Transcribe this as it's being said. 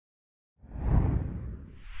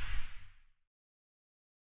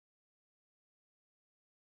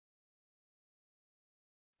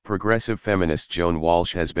Progressive feminist Joan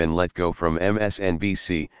Walsh has been let go from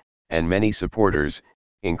MSNBC, and many supporters,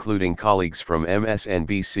 including colleagues from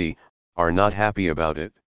MSNBC, are not happy about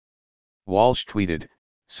it. Walsh tweeted,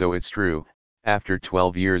 "So it's true, after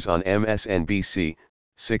 12 years on MSNBC,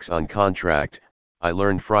 6 on contract, I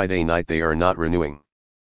learned Friday night they are not renewing.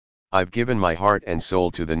 I've given my heart and soul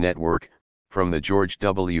to the network, from the George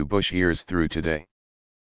W. Bush years through today.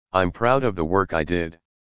 I'm proud of the work I did.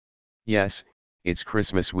 Yes, it's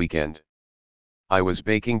Christmas weekend. I was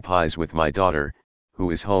baking pies with my daughter,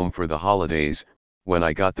 who is home for the holidays, when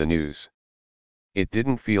I got the news. It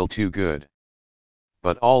didn't feel too good.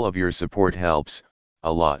 But all of your support helps,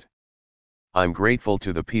 a lot. I'm grateful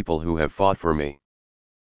to the people who have fought for me,"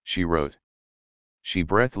 she wrote. She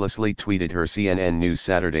breathlessly tweeted her CNN News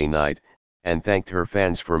Saturday night, and thanked her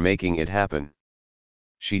fans for making it happen.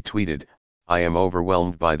 She tweeted, "I am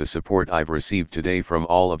overwhelmed by the support I've received today from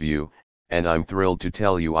all of you, and I'm thrilled to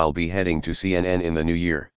tell you I'll be heading to CNN in the new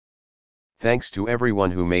year. Thanks to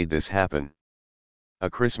everyone who made this happen. A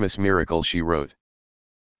Christmas miracle," she wrote.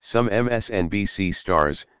 Some MSNBC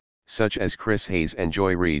stars, such as Chris Hayes and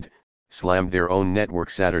Joy Reid, slammed their own network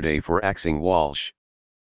Saturday for axing Walsh.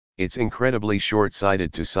 "It's incredibly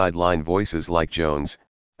short-sighted to sideline voices like Jones,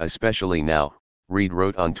 especially now," Reid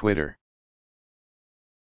wrote on Twitter.